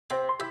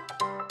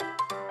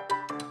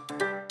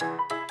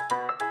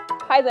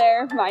Hi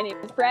there, my name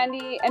is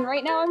Brandy, and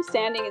right now I'm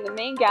standing in the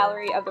main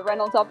gallery of the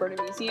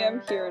Reynolds-Alberta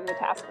Museum here in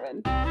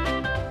Wetaskiwin.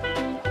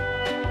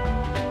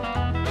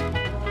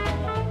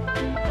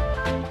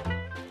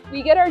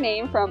 We get our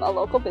name from a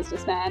local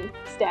businessman,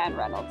 Stan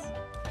Reynolds.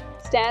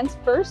 Stan's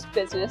first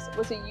business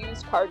was a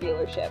used car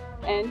dealership,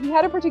 and he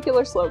had a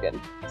particular slogan,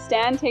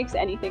 Stan takes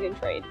anything in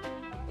trade.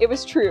 It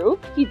was true,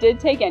 he did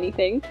take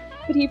anything,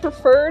 but he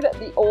preferred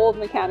the old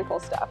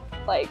mechanical stuff,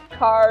 like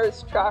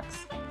cars,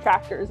 trucks,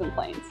 tractors, and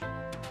planes.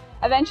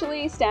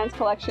 Eventually, Stan's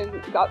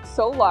collection got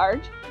so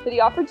large that he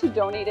offered to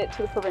donate it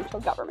to the provincial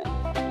government.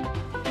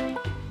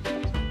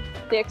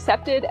 They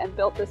accepted and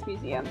built this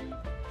museum.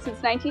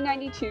 Since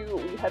 1992,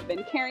 we have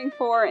been caring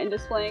for and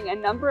displaying a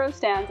number of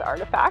Stan's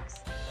artifacts,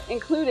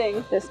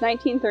 including this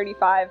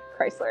 1935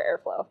 Chrysler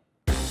Airflow.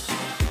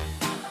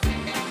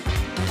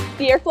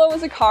 The Airflow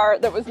was a car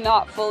that was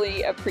not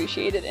fully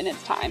appreciated in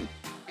its time.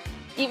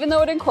 Even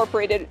though it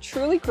incorporated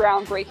truly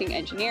groundbreaking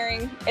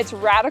engineering, its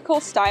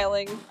radical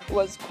styling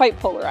was quite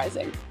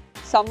polarizing.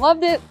 Some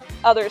loved it,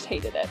 others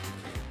hated it.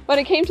 When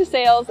it came to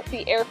sales,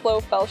 the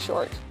Airflow fell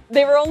short.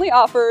 They were only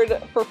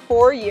offered for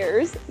 4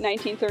 years,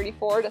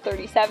 1934 to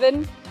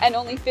 37, and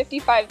only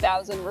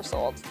 55,000 were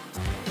sold.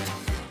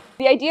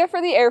 The idea for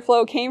the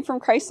Airflow came from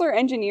Chrysler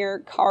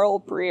engineer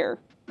Carl Breer.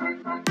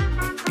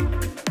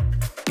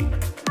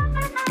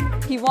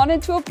 He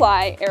wanted to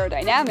apply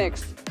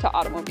aerodynamics to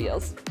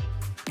automobiles.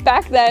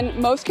 Back then,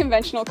 most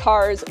conventional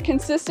cars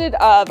consisted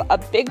of a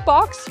big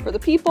box for the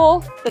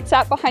people that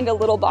sat behind a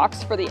little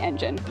box for the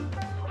engine.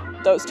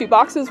 Those two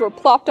boxes were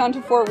plopped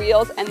onto 4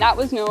 wheels, and that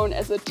was known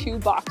as the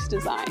two-box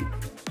design.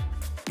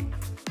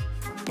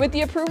 With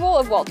the approval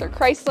of Walter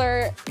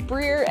Chrysler,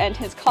 Breer and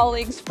his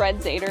colleagues Fred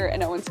Zader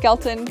and Owen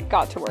Skelton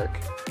got to work.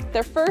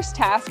 Their first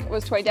task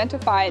was to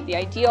identify the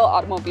ideal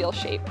automobile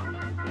shape.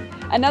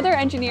 Another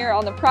engineer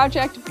on the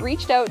project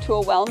reached out to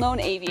a well-known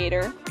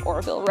aviator,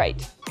 Orville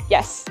Wright.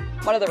 Yes,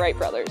 one of the Wright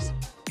brothers.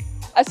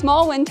 A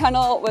small wind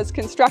tunnel was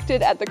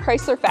constructed at the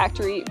Chrysler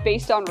factory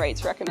based on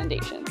Wright's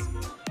recommendations.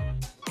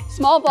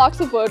 Small blocks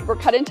of wood were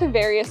cut into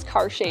various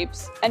car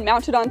shapes and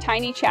mounted on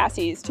tiny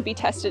chassis to be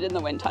tested in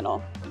the wind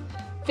tunnel.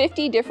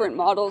 50 different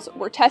models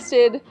were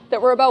tested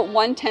that were about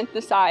 1/10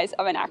 the size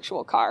of an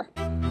actual car.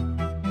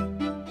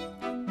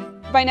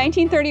 By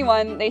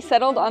 1931, they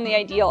settled on the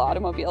ideal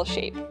automobile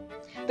shape.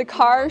 The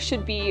car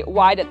should be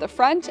wide at the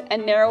front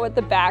and narrow at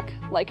the back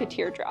like a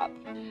teardrop.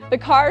 The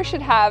car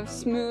should have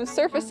smooth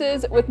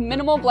surfaces with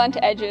minimal blunt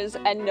edges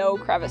and no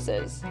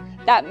crevices.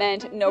 That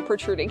meant no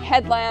protruding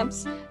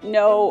headlamps,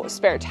 no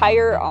spare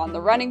tire on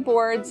the running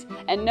boards,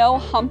 and no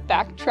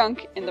humpback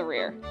trunk in the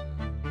rear.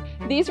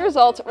 These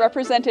results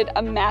represented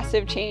a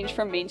massive change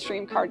from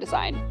mainstream car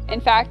design.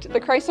 In fact,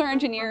 the Chrysler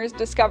engineers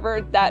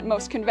discovered that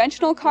most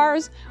conventional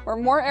cars were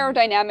more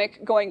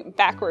aerodynamic going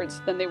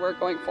backwards than they were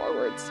going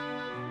forwards.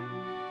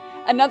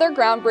 Another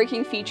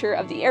groundbreaking feature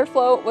of the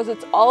Airflow was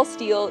its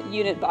all-steel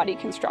unit body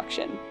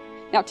construction.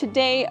 Now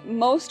today,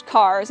 most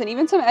cars and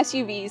even some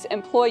SUVs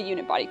employ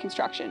unit body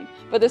construction,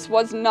 but this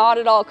was not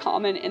at all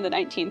common in the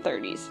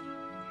 1930s.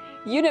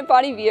 Unit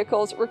body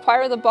vehicles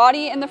require the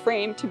body and the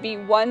frame to be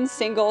one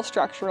single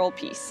structural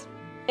piece.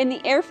 In the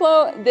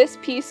Airflow, this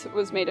piece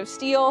was made of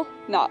steel,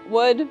 not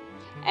wood,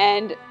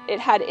 and it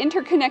had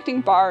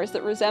interconnecting bars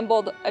that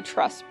resembled a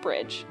truss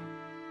bridge.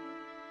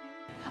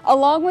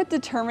 Along with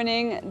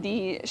determining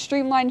the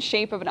streamlined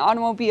shape of an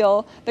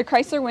automobile, the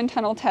Chrysler wind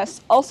tunnel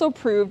tests also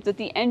proved that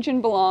the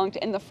engine belonged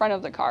in the front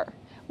of the car,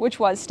 which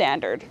was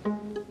standard.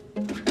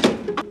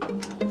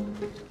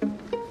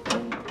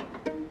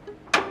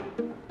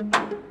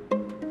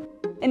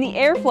 In the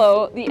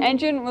Airflow, the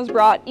engine was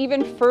brought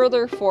even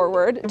further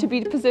forward to be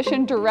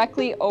positioned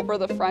directly over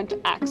the front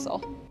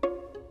axle.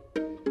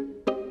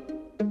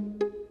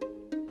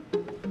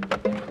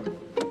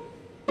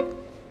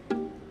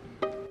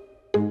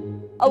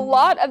 A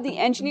lot of the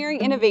engineering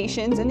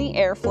innovations in the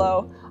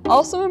Airflow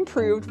also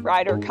improved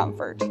rider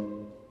comfort.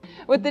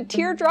 With the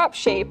teardrop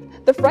shape,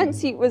 the front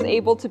seat was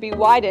able to be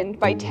widened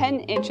by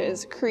 10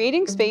 inches,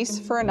 creating space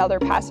for another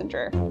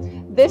passenger.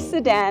 This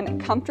sedan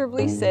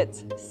comfortably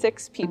sits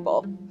 6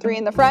 people, 3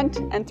 in the front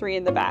and 3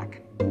 in the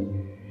back.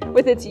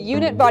 With its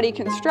unit body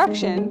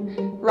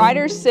construction,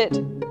 riders sit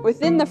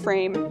within the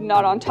frame,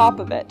 not on top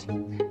of it.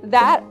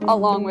 That,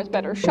 along with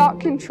better shock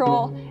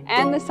control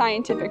and the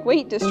scientific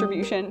weight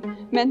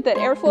distribution, meant that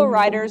Airflow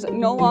riders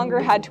no longer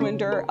had to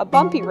endure a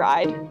bumpy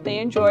ride, they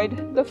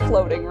enjoyed the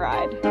floating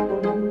ride.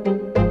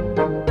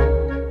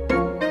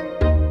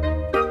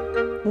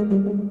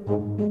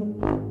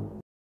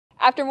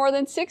 After more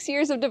than 6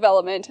 years of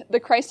development, the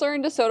Chrysler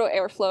and DeSoto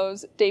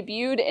Airflows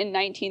debuted in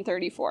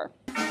 1934.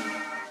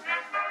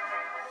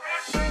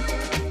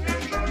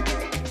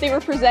 They were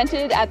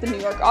presented at the New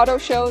York Auto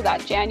Show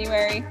that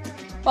January.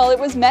 While it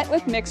was met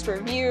with mixed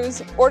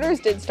reviews,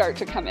 orders did start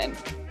to come in.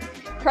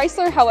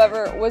 Chrysler,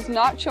 however, was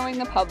not showing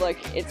the public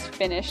its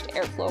finished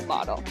Airflow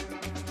model.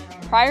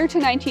 Prior to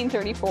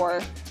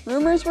 1934,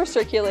 rumors were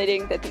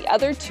circulating that the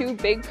other 2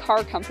 big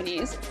car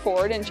companies,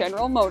 Ford and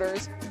General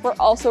Motors, were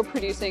also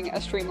producing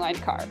a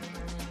streamlined car.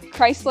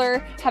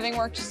 Chrysler, having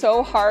worked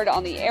so hard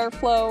on the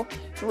Airflow,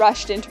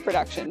 rushed into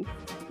production.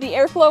 The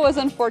Airflow was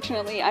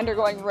unfortunately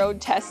undergoing road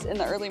tests in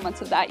the early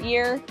months of that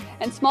year,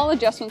 and small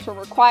adjustments were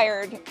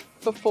required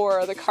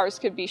before the cars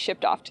could be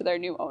shipped off to their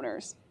new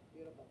owners.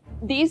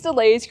 These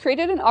delays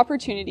created an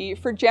opportunity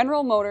for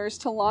General Motors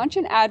to launch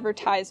an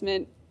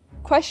advertisement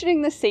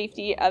questioning the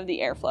safety of the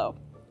Airflow.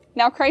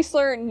 Now,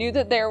 Chrysler knew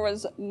that there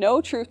was no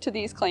truth to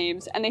these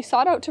claims, and they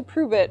sought out to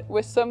prove it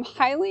with some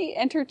highly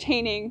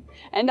entertaining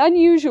and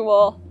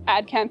unusual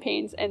ad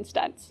campaigns and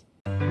stunts.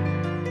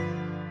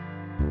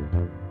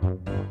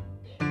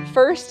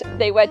 First,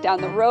 they wet down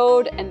the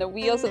road and the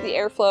wheels of the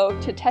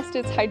Airflow to test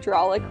its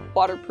hydraulic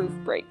waterproof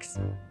brakes.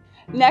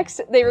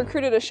 Next, they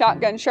recruited a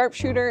shotgun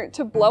sharpshooter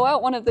to blow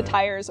out one of the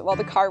tires while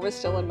the car was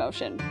still in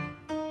motion.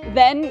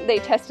 Then they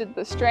tested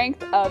the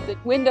strength of the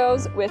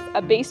windows with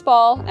a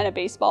baseball and a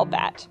baseball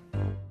bat.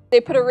 They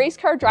put a race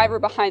car driver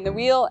behind the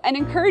wheel and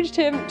encouraged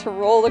him to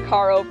roll the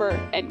car over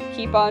and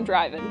keep on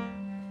driving.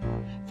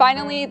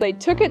 Finally, they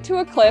took it to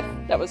a cliff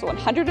that was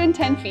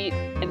 110 feet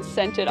and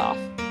sent it off.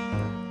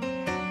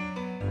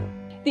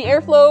 The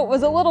Airflow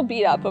was a little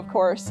beat up, of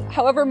course,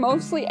 however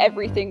mostly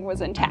everything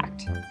was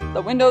intact.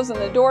 The windows and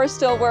the doors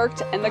still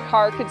worked, and the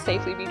car could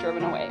safely be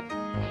driven away.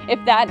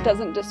 If that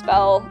doesn't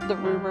dispel the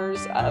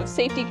rumors of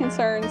safety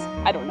concerns,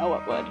 I don't know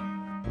what would.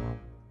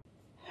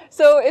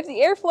 So if the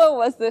Airflow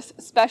was this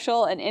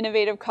special and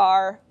innovative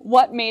car,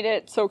 what made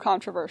it so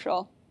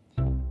controversial?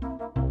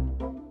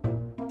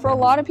 For a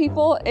lot of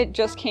people, it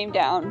just came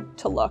down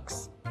to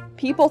looks.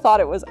 People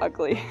thought it was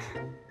ugly.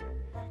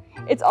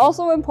 It's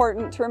also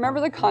important to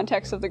remember the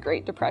context of the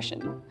Great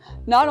Depression.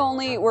 Not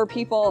only were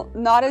people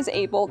not as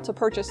able to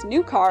purchase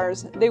new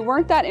cars, they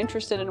weren't that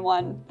interested in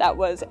one that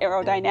was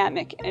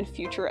aerodynamic and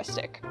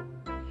futuristic.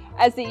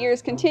 As the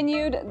years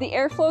continued, the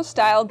Airflow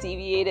style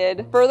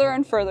deviated further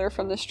and further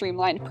from the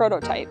streamlined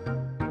prototype.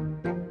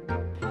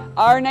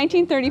 Our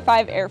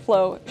 1935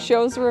 Airflow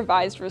shows the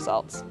revised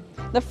results.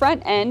 The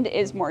front end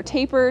is more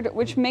tapered,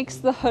 which makes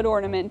the hood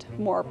ornament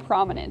more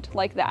prominent,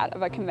 like that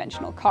of a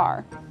conventional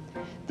car.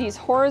 These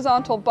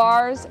horizontal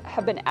bars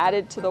have been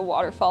added to the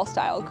waterfall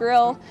style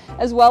grille,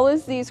 as well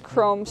as these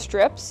chrome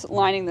strips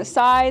lining the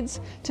sides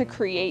to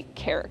create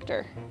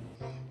character.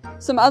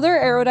 Some other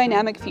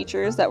aerodynamic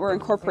features that were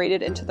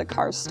incorporated into the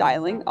car's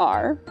styling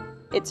are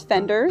its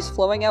fenders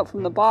flowing out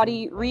from the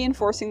body,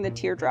 reinforcing the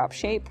teardrop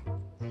shape,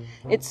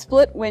 its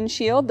split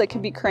windshield that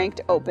can be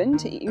cranked open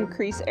to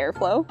increase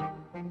airflow,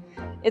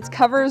 its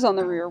covers on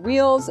the rear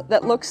wheels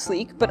that look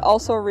sleek but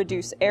also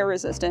reduce air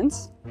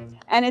resistance,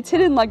 and its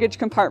hidden luggage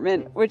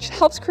compartment, which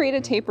helps create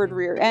a tapered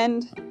rear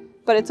end,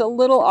 but it's a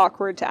little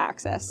awkward to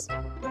access.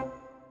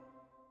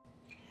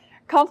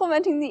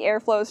 Complementing the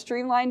Airflow's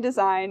streamlined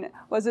design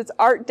was its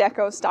Art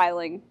Deco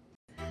styling.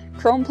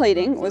 Chrome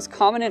plating was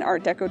common in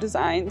Art Deco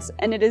designs,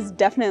 and it is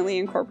definitely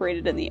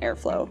incorporated in the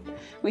Airflow.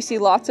 We see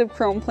lots of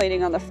chrome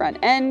plating on the front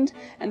end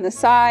and the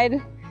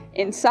side.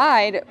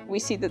 Inside, we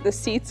see that the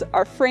seats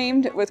are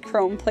framed with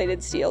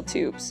chrome-plated steel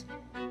tubes.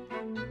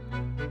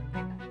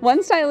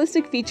 One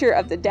stylistic feature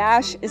of the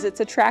dash is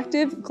its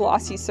attractive,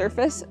 glossy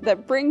surface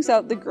that brings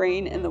out the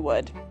grain in the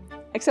wood.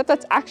 Except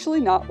that's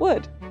actually not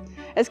wood.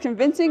 As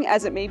convincing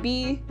as it may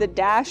be, the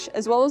dash,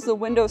 as well as the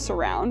window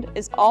surround,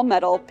 is all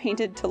metal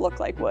painted to look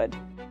like wood.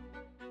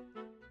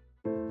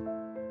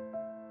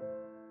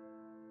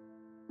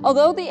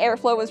 Although the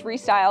Airflow was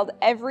restyled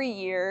every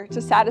year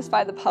to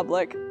satisfy the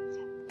public,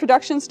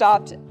 production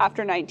stopped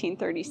after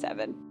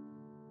 1937.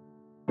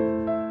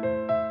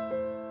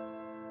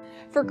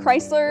 For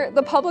Chrysler,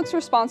 the public's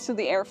response to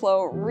the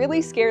Airflow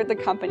really scared the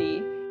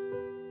company.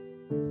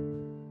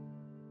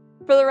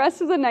 For the rest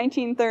of the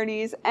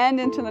 1930s and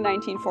into the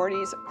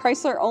 1940s,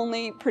 Chrysler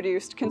only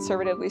produced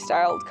conservatively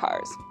styled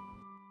cars.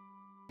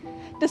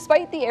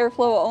 Despite the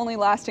Airflow only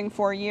lasting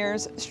 4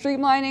 years,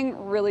 streamlining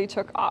really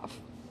took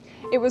off.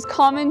 It was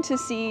common to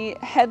see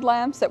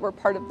headlamps that were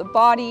part of the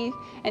body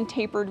and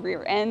tapered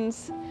rear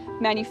ends.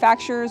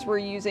 Manufacturers were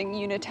using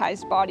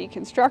unitized body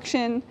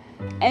construction.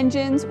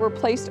 Engines were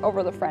placed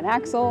over the front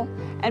axle,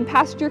 and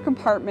passenger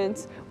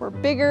compartments were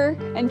bigger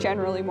and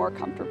generally more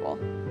comfortable.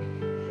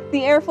 The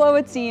Airflow,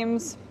 it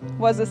seems,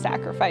 was a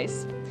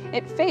sacrifice.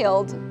 It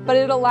failed, but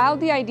it allowed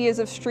the ideas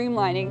of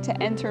streamlining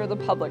to enter the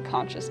public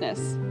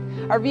consciousness.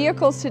 Our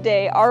vehicles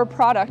today are a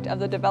product of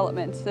the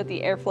developments that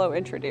the Airflow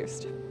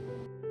introduced.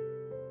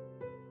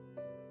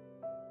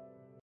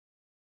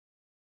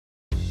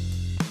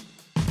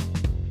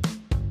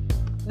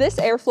 This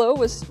Airflow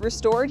was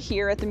restored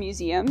here at the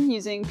museum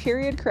using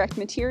period-correct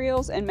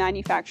materials and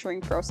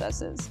manufacturing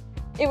processes.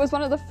 It was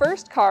one of the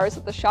first cars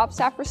that the shop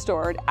staff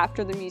restored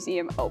after the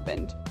museum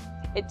opened.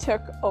 It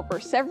took over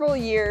several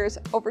years,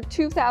 over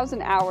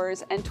 2,000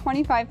 hours, and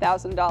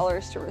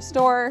 $25,000 to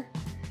restore,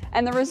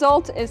 and the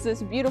result is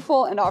this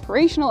beautiful and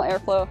operational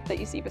Airflow that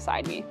you see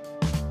beside me.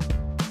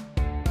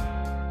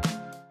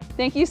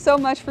 Thank you so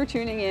much for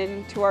tuning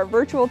in to our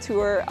virtual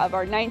tour of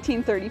our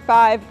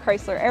 1935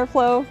 Chrysler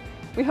Airflow.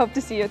 We hope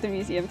to see you at the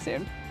museum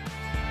soon.